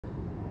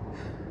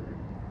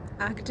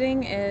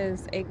Acting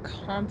is a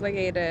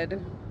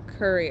complicated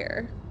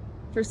career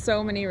for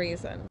so many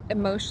reasons.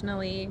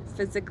 Emotionally,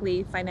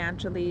 physically,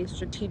 financially,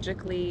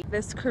 strategically.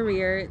 This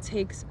career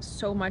takes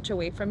so much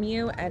away from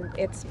you, and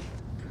it's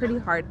pretty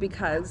hard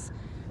because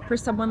for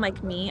someone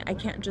like me, I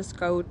can't just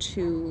go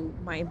to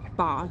my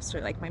boss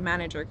or like my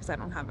manager, because I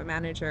don't have a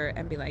manager,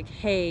 and be like,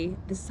 hey,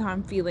 this is how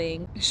I'm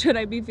feeling. Should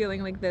I be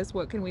feeling like this?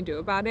 What can we do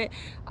about it?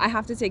 I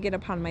have to take it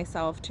upon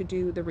myself to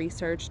do the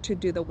research, to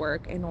do the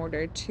work in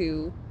order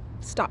to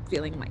stop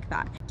feeling like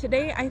that.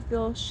 Today I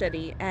feel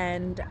shitty,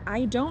 and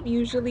I don't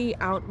usually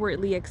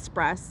outwardly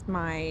express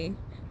my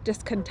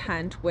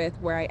discontent with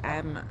where I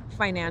am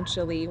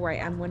financially, where I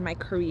am in my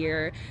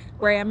career,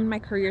 where I am in my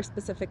career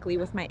specifically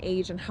with my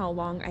age and how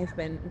long I've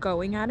been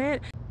going at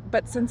it.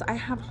 But since I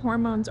have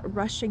hormones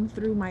rushing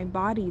through my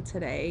body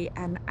today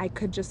and I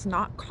could just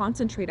not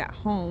concentrate at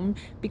home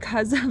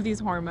because of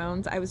these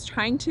hormones, I was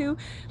trying to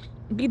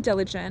be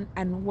diligent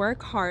and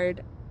work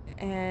hard,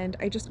 and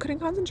I just couldn't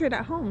concentrate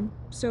at home.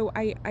 So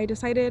I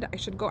decided I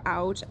should go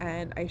out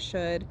and I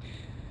should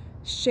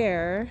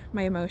share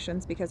my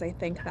emotions, because I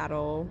think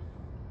that'll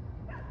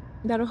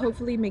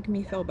hopefully make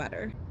me feel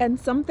better. And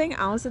something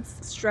else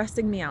that's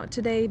stressing me out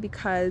today,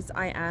 because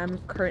I am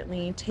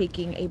currently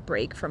taking a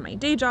break from my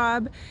day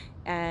job,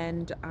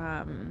 and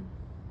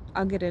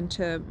I'll get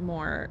into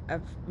more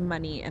of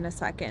money in a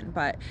second,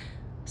 but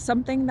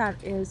something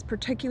that is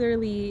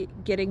particularly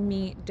getting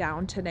me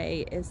down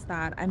today is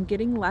that I'm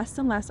getting less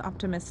and less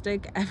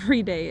optimistic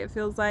every day, it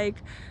feels like,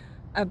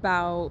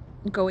 about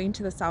going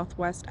to the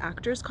Southwest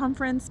Actors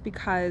Conference,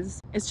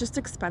 because it's just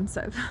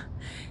expensive.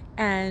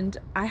 And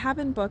I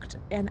haven't booked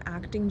an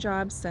acting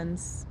job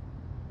since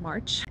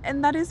March,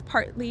 and that is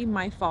partly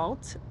my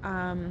fault,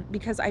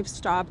 because I've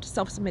stopped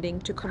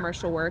self-submitting to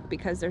commercial work,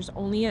 because there's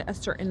only a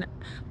certain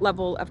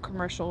level of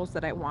commercials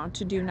that I want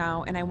to do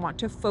now, and I want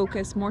to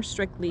focus more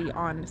strictly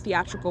on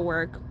theatrical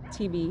work,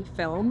 TV,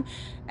 film.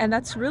 And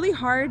that's really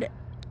hard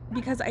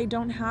because I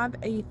don't have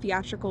a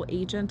theatrical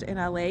agent in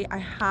LA. I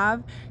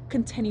have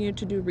continued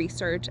to do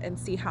research and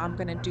see how I'm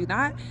gonna do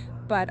that,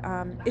 but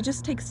it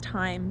just takes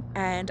time,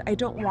 and I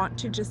don't want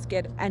to just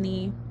get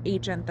any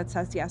agent that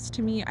says yes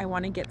to me. I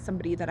want to get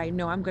somebody that I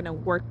know I'm gonna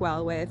work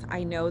well with.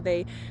 I know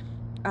they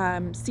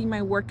see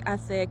my work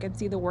ethic and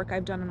see the work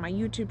I've done on my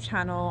YouTube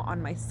channel,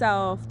 on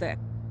myself, the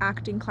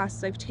acting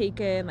classes I've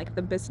taken, like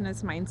the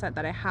business mindset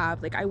that I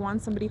have. Like, I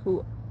want somebody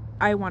who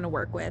I want to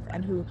work with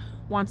and who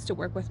wants to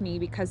work with me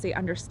because they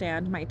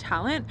understand my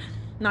talent,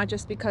 not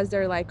just because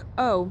they're like,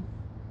 oh,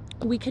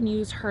 we can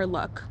use her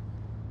look,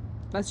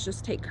 let's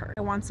just take her.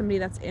 I want somebody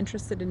that's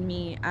interested in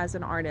me as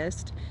an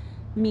artist,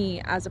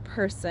 me as a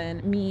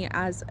person, me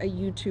as a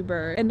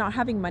YouTuber. And not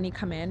having money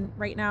come in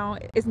right now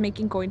is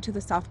making going to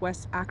the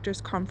Southwest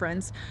Actors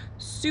Conference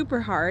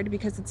super hard,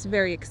 because it's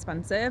very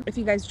expensive. If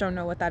you guys don't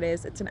know what that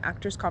is, it's an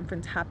actors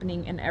conference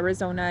happening in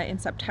Arizona in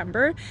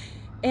September.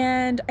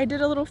 And I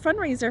did a little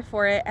fundraiser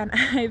for it, and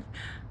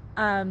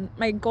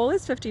my goal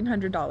is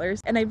 $1,500,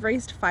 and I've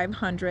raised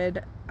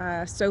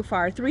 $500 so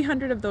far.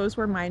 300 of those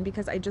were mine,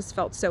 because I just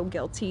felt so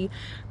guilty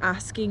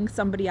asking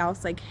somebody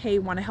else, like, hey,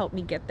 want to help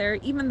me get there,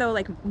 even though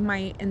like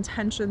my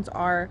intentions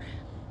are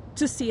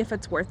to see if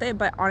it's worth it.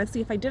 But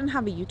honestly, if I didn't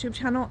have a YouTube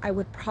channel, I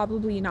would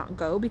probably not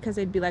go, because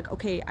I'd be like,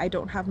 okay, I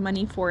don't have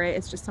money for it,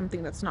 it's just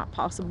something that's not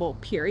possible,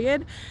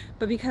 period.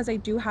 But because I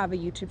do have a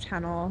YouTube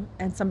channel,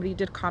 and somebody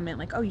did comment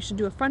like, oh, you should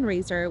do a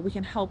fundraiser, we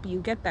can help you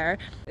get there.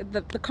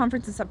 The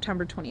conference is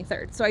September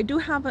 23rd, so I do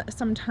have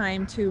some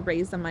time to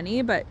raise the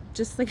money, but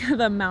just like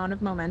the amount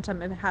of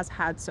momentum it has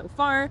had so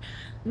far,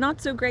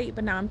 not so great.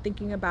 But now I'm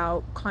thinking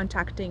about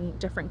contacting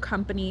different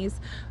companies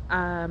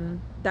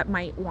that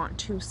might want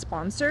to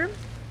sponsor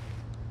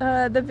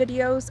the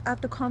videos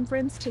at the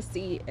conference, to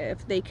see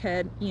if they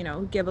could, you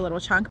know, give a little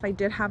chunk. If I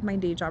did have my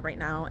day job right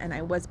now and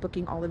I was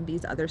booking all of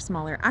these other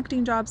smaller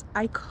acting jobs,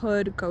 I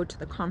could go to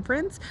the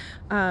conference,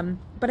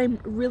 but I'm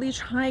really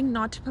trying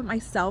not to put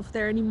myself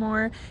there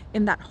anymore,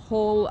 in that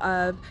hole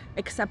of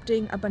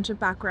accepting a bunch of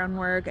background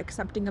work,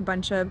 accepting a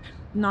bunch of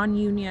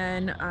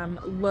non-union,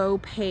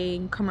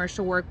 low-paying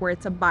commercial work where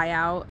it's a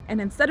buyout. And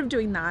instead of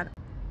doing that,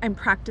 I'm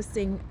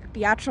practicing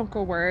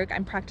theatrical work,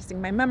 I'm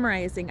practicing my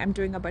memorizing, I'm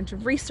doing a bunch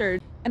of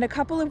research. And a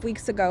couple of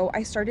weeks ago,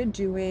 I started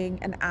doing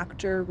an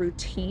actor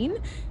routine.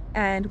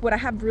 And what I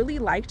have really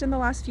liked in the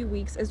last few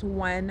weeks is,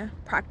 one,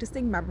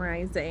 practicing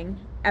memorizing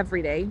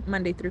every day,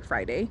 Monday through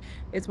Friday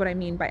is what I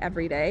mean by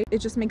every day. It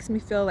just makes me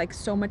feel like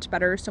so much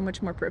better, so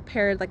much more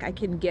prepared. Like, I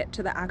can get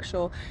to the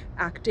actual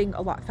acting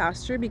a lot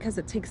faster because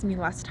it takes me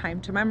less time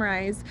to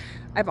memorize.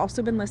 I've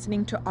also been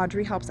listening to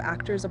Audrey Helps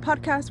Actors, a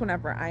podcast,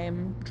 whenever I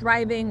am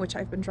driving, which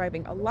I've been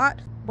driving a lot,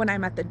 when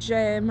I'm at the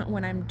gym,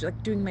 when I'm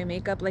like doing my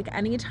makeup, like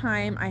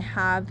anytime I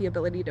have the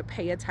ability to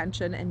pay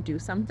attention and do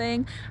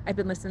something, I've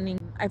been listening.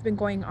 I've been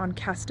going on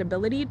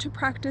Castability to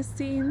practice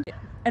scenes,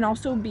 and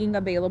also being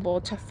available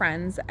to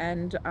friends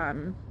and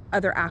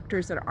other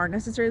actors that aren't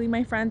necessarily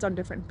my friends on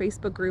different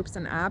Facebook groups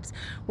and apps,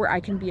 where I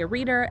can be a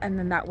reader, and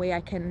then that way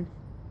I can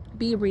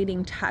be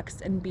reading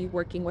text and be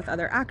working with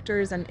other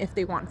actors, and if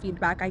they want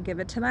feedback, I give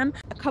it to them.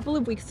 A couple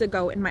of weeks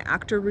ago in my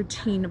actor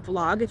routine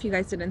vlog, if you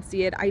guys didn't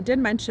see it, I did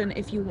mention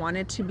if you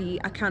wanted to be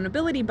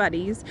accountability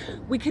buddies,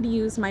 we could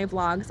use my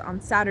vlogs on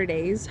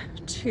Saturdays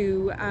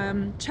to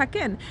check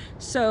in.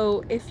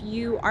 So if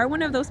you are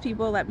one of those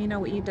people, let me know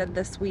what you did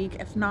this week.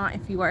 If not,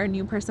 if you are a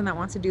new person that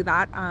wants to do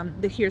that,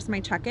 here's my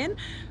check-in.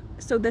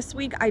 So this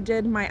week I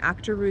did my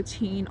actor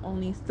routine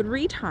only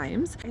 3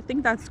 times. I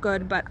think that's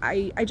good, but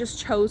I just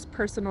chose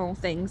personal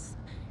things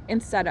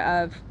instead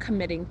of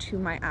committing to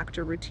my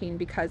actor routine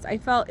because I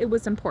felt it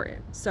was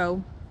important.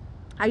 So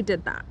I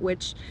did that,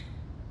 which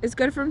is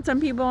good for some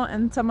people,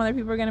 and some other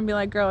people are gonna be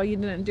like, girl, you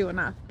didn't do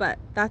enough. But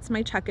that's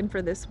my check-in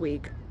for this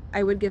week.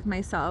 I would give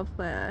myself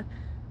a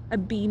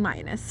B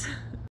minus.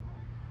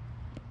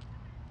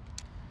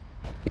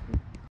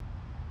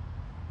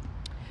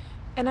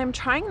 And I'm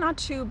trying not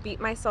to beat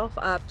myself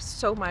up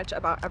so much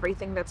about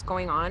everything that's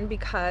going on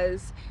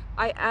because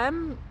I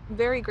am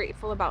very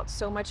grateful about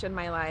so much in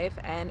my life,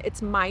 and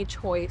it's my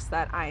choice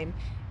that I'm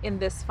in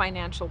this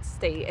financial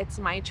state. It's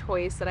my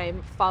choice that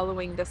I'm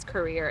following this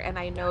career, and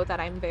I know that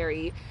I'm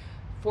very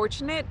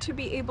fortunate to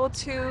be able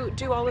to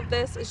do all of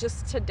this. It's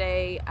just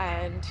today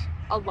and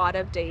a lot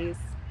of days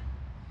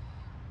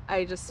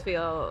I just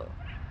feel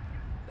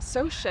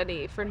so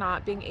shitty for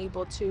not being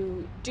able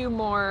to do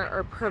more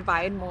or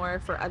provide more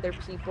for other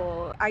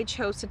people. I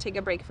chose to take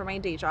a break from my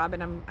day job,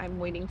 and I'm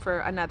waiting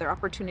for another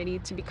opportunity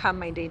to become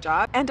my day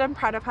job. And I'm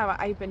proud of how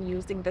I've been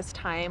using this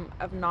time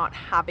of not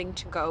having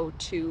to go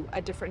to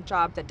a different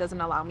job that doesn't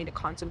allow me to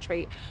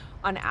concentrate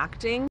on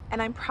acting.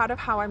 And I'm proud of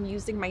how I'm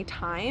using my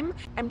time.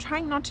 I'm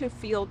trying not to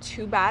feel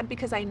too bad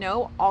because I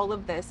know all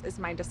of this is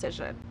my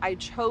decision. I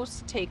chose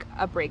to take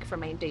a break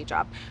from my day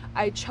job.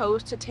 I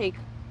chose to take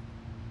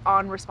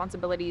on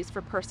responsibilities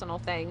for personal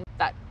things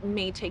that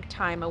may take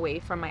time away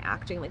from my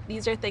acting. Like,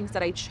 these are things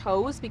that I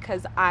chose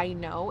because I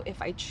know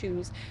if I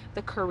choose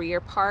the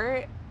career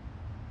part,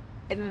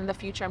 and in the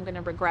future I'm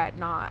gonna regret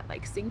not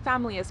like seeing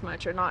family as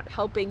much, or not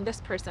helping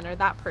this person or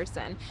that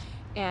person,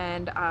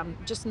 and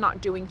just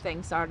not doing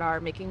things that are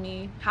making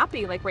me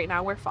happy. Like right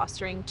now we're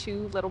fostering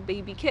 2 little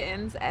baby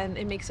kittens, and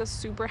it makes us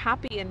super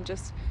happy, and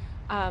just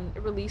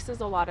it releases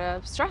a lot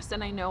of stress,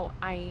 and I know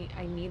I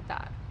need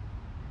that.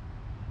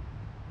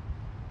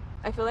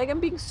 I feel like I'm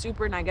being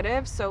super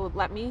negative, so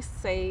let me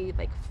say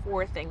like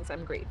 4 things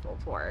I'm grateful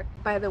for.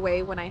 By the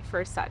way, when I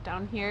first sat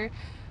down here,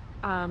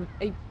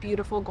 a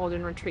beautiful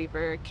golden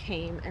retriever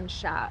came and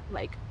shat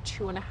like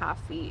 2.5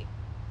 feet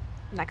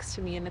next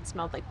to me, and it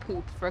smelled like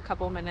poop for a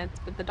couple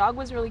minutes, but the dog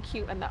was really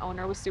cute and the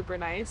owner was super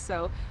nice,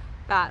 so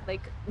that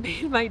like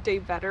made my day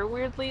better,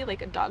 weirdly,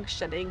 like a dog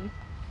shitting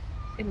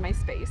in my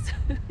space.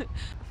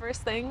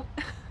 First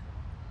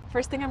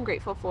thing I'm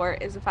grateful for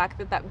is the fact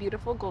that that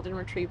beautiful golden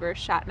retriever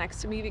shat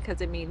next to me because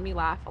it made me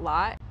laugh a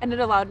lot, and it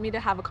allowed me to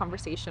have a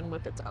conversation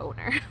with its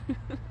owner.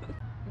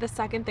 The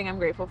second thing I'm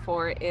grateful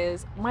for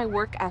is my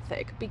work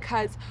ethic,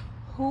 because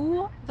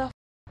who the f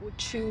would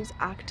choose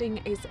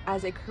acting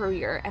as a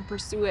career and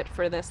pursue it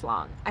for this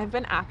long? I've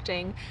been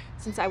acting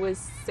since I was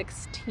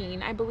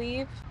 16, I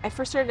believe. I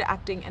first started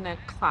acting in a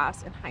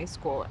class in high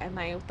school, and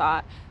I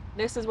thought,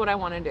 this is what I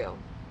want to do.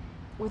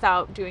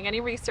 Without doing any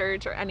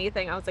research or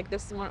anything, I was like,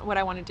 this is what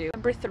I want to do.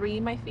 Number 3,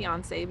 my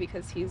fiance,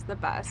 because he's the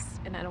best,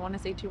 and I don't want to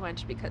say too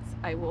much because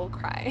I will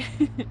cry.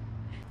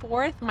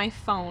 4th, my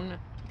phone,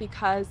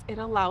 because it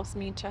allows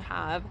me to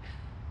have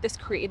this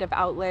creative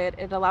outlet.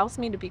 It allows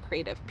me to be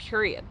creative,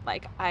 period.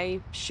 Like, I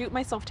shoot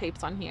my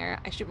self-tapes on here,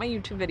 I shoot my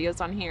YouTube videos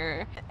on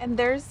here, and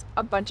there's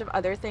a bunch of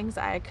other things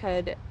I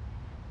could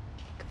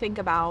think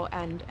about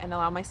and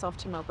allow myself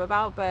to mope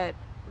about, but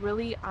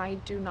really I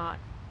do not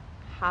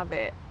have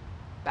it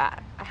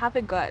bad. I have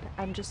it good.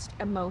 I'm just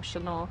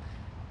emotional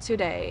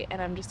today, and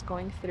I'm just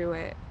going through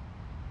it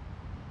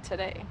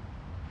today.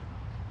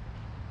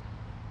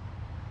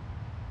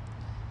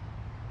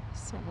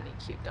 So many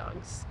cute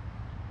dogs.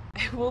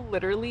 I will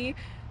literally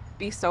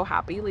be so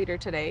happy later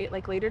today.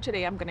 Like later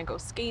today I'm gonna go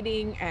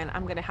skating, and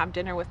I'm gonna have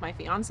dinner with my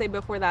fiance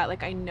before that.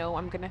 Like, I know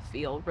I'm gonna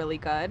feel really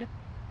good.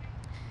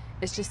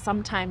 It's just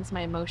sometimes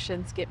my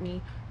emotions get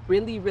me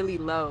really, really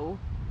low,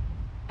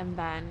 and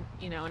then,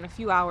 you know, in a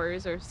few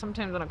hours or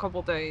sometimes in a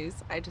couple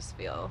days, I just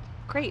feel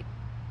great.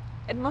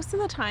 And most of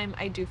the time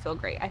I do feel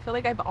great. I feel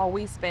like I've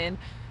always been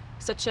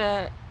such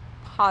a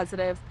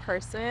positive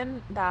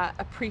person that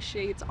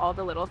appreciates all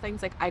the little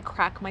things. Like, I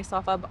crack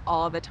myself up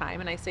all the time,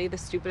 and I say the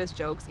stupidest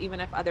jokes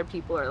even if other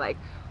people are like,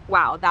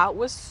 wow, that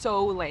was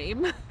so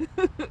lame.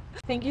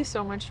 Thank you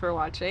so much for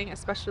watching,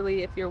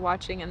 especially if you're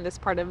watching in this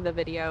part of the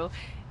video.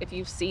 If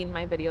you've seen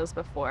my videos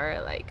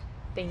before, like,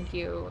 thank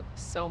you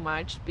so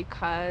much,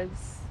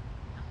 because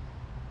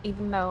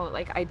even though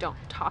like I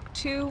don't talk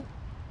to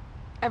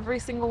every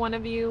single one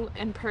of you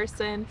in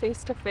person,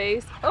 face to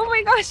face, oh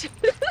my gosh.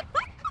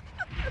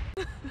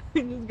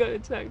 I just gotta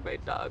check my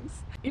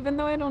dogs. Even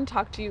though I don't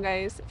talk to you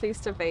guys face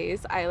to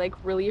face, I like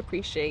really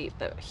appreciate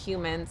that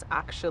humans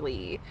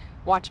actually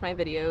watch my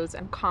videos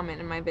and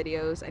comment in my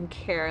videos and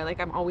care. Like,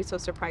 I'm always so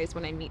surprised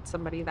when I meet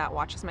somebody that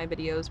watches my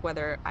videos,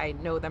 whether I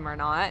know them or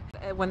not.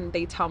 When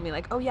they tell me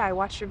like, oh yeah, I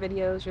watched your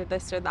videos, you're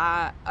this or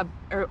that,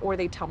 or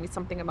they tell me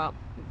something about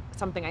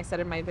something I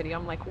said in my video,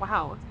 I'm like,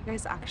 wow, you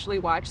guys actually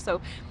watch.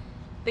 So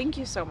thank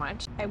you so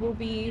much. I will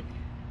be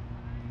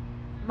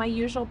my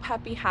usual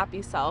peppy,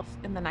 happy self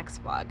in the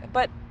next vlog.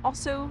 But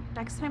also,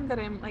 next time that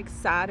I'm like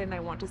sad and I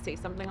want to say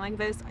something like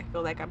this, I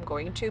feel like I'm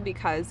going to,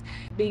 because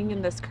being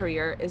in this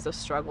career is a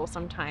struggle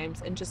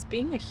sometimes, and just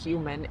being a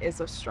human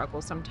is a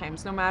struggle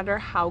sometimes. No matter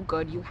how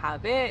good you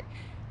have it,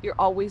 you're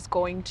always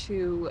going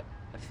to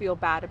feel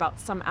bad about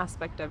some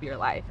aspect of your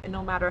life. And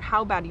no matter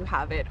how bad you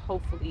have it,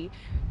 hopefully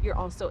you're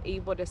also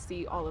able to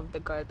see all of the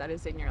good that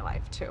is in your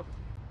life too.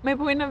 My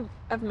point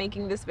of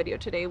making this video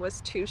today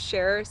was to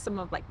share some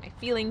of like my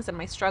feelings and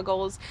my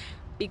struggles,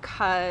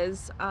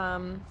 because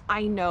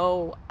I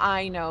know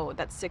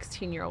that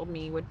 16-year-old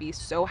me would be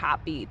so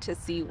happy to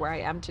see where I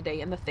am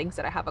today and the things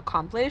that I have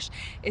accomplished.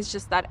 It's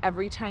just that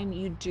every time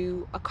you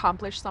do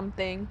accomplish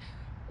something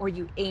or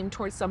you aim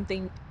towards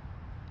something,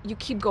 you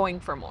keep going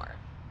for more.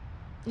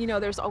 You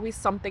know, there's always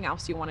something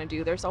else you want to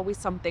do. There's always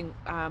something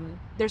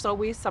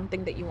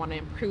that you want to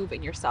improve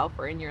in yourself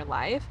or in your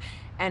life.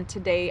 And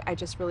today I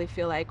just really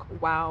feel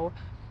like, wow,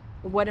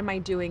 what am I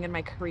doing in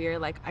my career?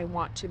 Like, I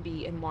want to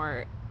be in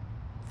more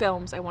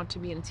films, I want to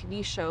be in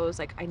TV shows,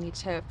 like I need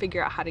to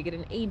figure out how to get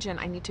an agent,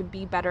 I need to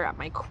be better at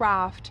my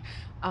craft,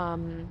 I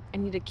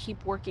need to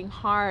keep working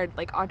hard.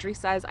 Like Audrey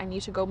says, I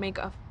need to go make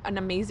an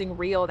amazing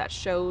reel that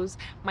shows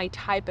my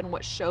type and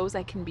what shows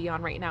I can be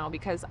on right now,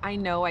 because I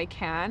know I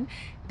can.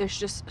 There's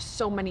just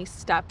so many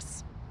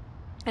steps,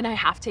 and I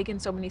have taken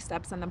so many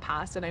steps in the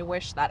past, and I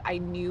wish that I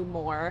knew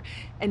more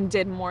and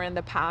did more in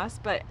the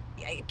past, but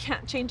I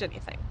can't change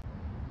anything.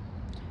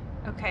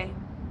 Okay,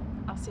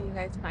 I'll see you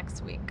guys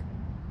next week.